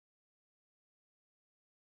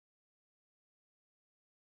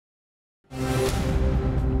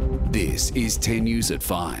This is 10 News at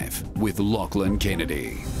 5 with Lachlan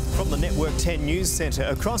Kennedy. From the Network 10 News Centre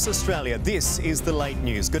across Australia, this is the late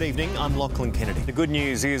news. Good evening, I'm Lachlan Kennedy. The good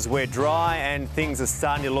news is we're dry and things are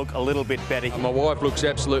starting to look a little bit better. My wife looks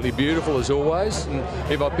absolutely beautiful as always, and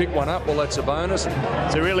if I pick one up, well, that's a bonus.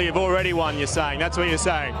 So really you've already won, you're saying? That's what you're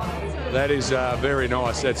saying? That is very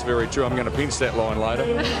nice, that's very true. I'm going to pinch that line later.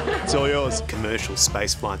 It's all yours. Commercial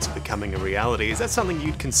space flights are becoming a reality. Is that something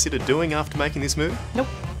you'd consider doing after making this move? Nope.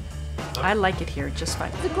 I like it here just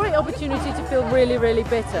fine. It's a great opportunity to feel really, really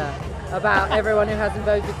bitter about everyone who hasn't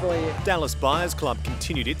voted for you. Dallas Buyers Club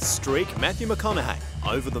continued its streak. Matthew McConaughey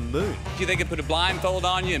over the moon. Do you think they could put a blindfold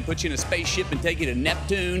on you and put you in a spaceship and take you to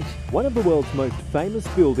Neptune? One of the world's most famous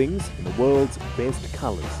buildings in the world's best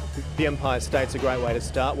colours. The Empire State's a great way to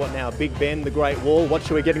start. What now? Big Ben, the Great Wall. What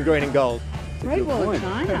should we get in green and gold? Great Wall of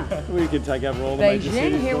China. We could take over all the major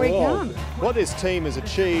cities. Beijing, here we come. What this team has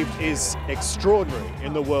achieved is extraordinary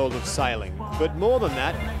in the world of sailing. But more than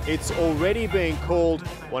that, it's already being called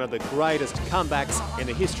one of the greatest comebacks in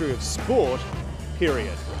the history of sport,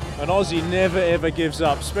 period. An Aussie never ever gives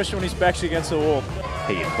up, especially when his back's against the wall.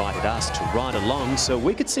 He invited us to ride along so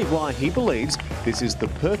we could see why he believes this is the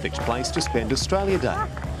perfect place to spend Australia Day.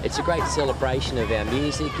 It's a great celebration of our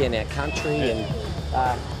music and our country,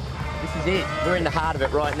 and this is it. We're in the heart of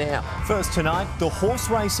it right now. First tonight, the horse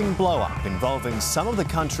racing blow-up involving some of the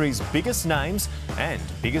country's biggest names and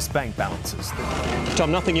biggest bank balances.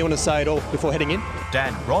 Tom, nothing you want to say at all before heading in?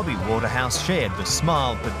 Dad Robbie Waterhouse shared the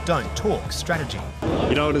smile but don't talk strategy.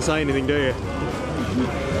 You don't want to say anything, do you?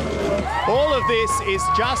 All of this is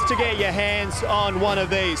just to get your hands on one of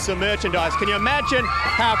these, some merchandise. Can you imagine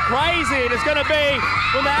how crazy it is going to be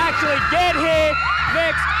when they actually get here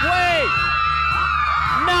next week?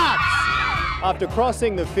 Nuts! After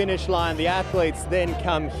crossing the finish line, the athletes then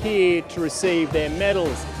come here to receive their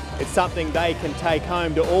medals. It's something they can take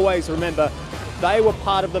home to always remember they were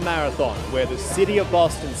part of the marathon where the city of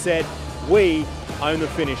Boston said, we own the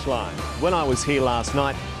finish line. When I was here last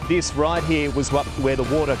night, this right here was where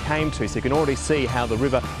the water came to, so you can already see how the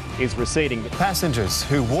river is receding. Passengers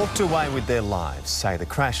who walked away with their lives say the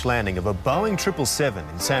crash landing of a Boeing 777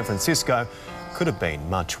 in San Francisco could have been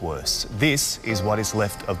much worse. This is what is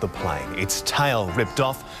left of the plane. Its tail ripped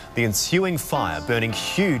off, the ensuing fire burning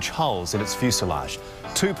huge holes in its fuselage.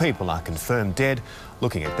 2 people are confirmed dead.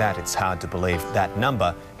 Looking at that, it's hard to believe that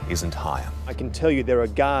number isn't higher. I can tell you there are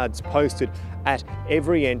guards posted at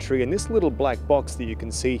every entry, and this little black box that you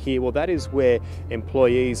can see here, well, that is where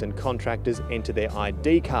employees and contractors enter their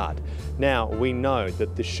ID card. Now, we know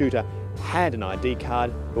that the shooter had an ID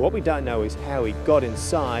card, but what we don't know is how he got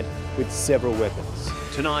inside with several weapons.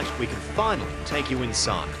 Tonight, we can finally take you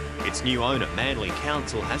inside. Its new owner, Manly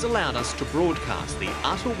Council, has allowed us to broadcast the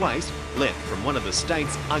utter waste left from one of the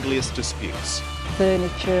state's ugliest disputes.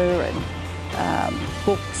 Furniture and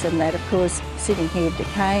books and that, of course, sitting here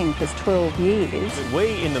decaying for 12 years.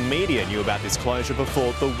 We in the media knew about this closure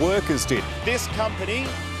before the workers did. This company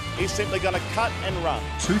is simply going to cut and run.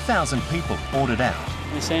 2,000 people ordered out.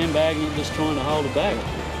 They're sandbagging and just trying to hold it back.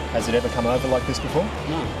 Has it ever come over like this before?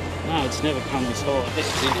 No, it's never come this hard. This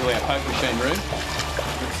is into our poker machine room.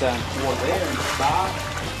 It's water there and bar,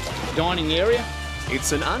 dining area.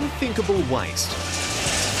 It's an unthinkable waste.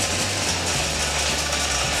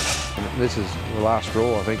 This is the last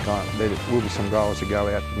straw, I think. There will be some growers that go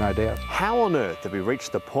out, no doubt. How on earth have we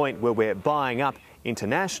reached the point where we're buying up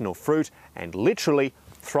international fruit and literally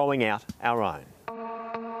throwing out our own?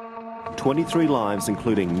 23 lives,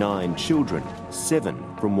 including 9 children, 7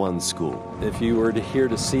 from one school. If you were here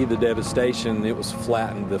to see the devastation, it was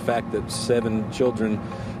flattened. The fact that 7 children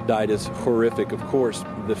died is horrific. Of course,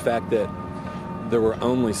 the fact that there were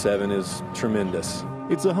only 7 is tremendous.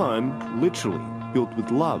 It's a home, literally, built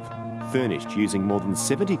with love, furnished using more than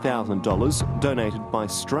 $70,000 donated by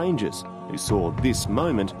strangers who saw this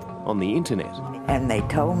moment on the internet. And they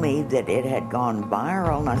told me that it had gone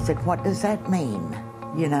viral, and I said, what does that mean?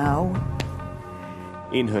 You know?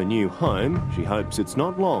 In her new home, she hopes it's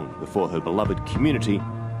not long before her beloved community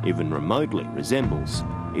even remotely resembles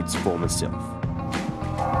its former self.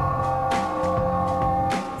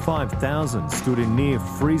 5,000 stood in near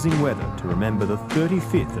freezing weather to remember the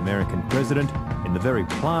 35th American president in the very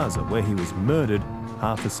plaza where he was murdered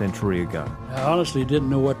half a century ago. I honestly didn't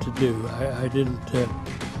know what to do. I didn't,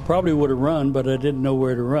 probably would have run, but I didn't know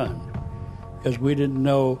where to run because we didn't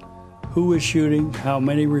know who was shooting, how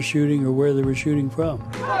many were shooting, or where they were shooting from.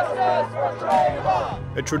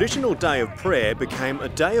 A traditional day of prayer became a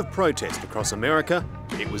day of protest across America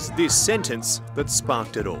It was this sentence that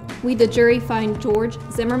sparked it all. We, the jury, find George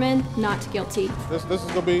Zimmerman not guilty. This is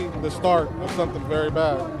going to be the start of something very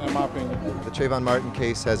bad, in my opinion. The Trayvon Martin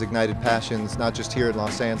case has ignited passions, not just here in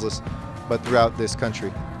Los Angeles, but throughout this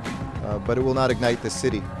country. But it will not ignite this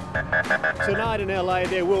city. Tonight in LA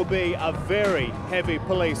there will be a very heavy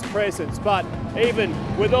police presence, but even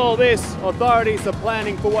with all this, authorities are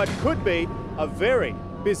planning for what could be a very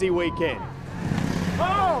busy weekend.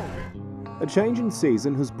 A change in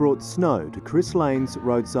season has brought snow to Chris Lane's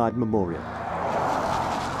roadside memorial,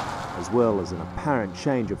 as well as an apparent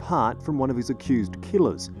change of heart from one of his accused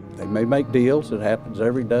killers. They may make deals, it happens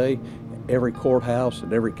every day, every courthouse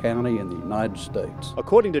in every county in the United States.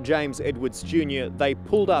 According to James Edwards Jr., they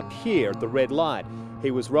pulled up here at the red light. He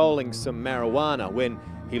was rolling some marijuana when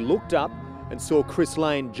he looked up and saw Chris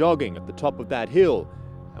Lane jogging at the top of that hill.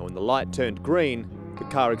 And when the light turned green, the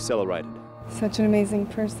car accelerated. Such an amazing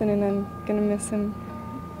person, and I'm gonna miss him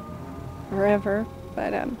forever,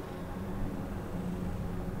 but I'm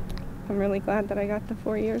really glad that I got the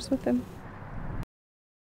 4 years with him.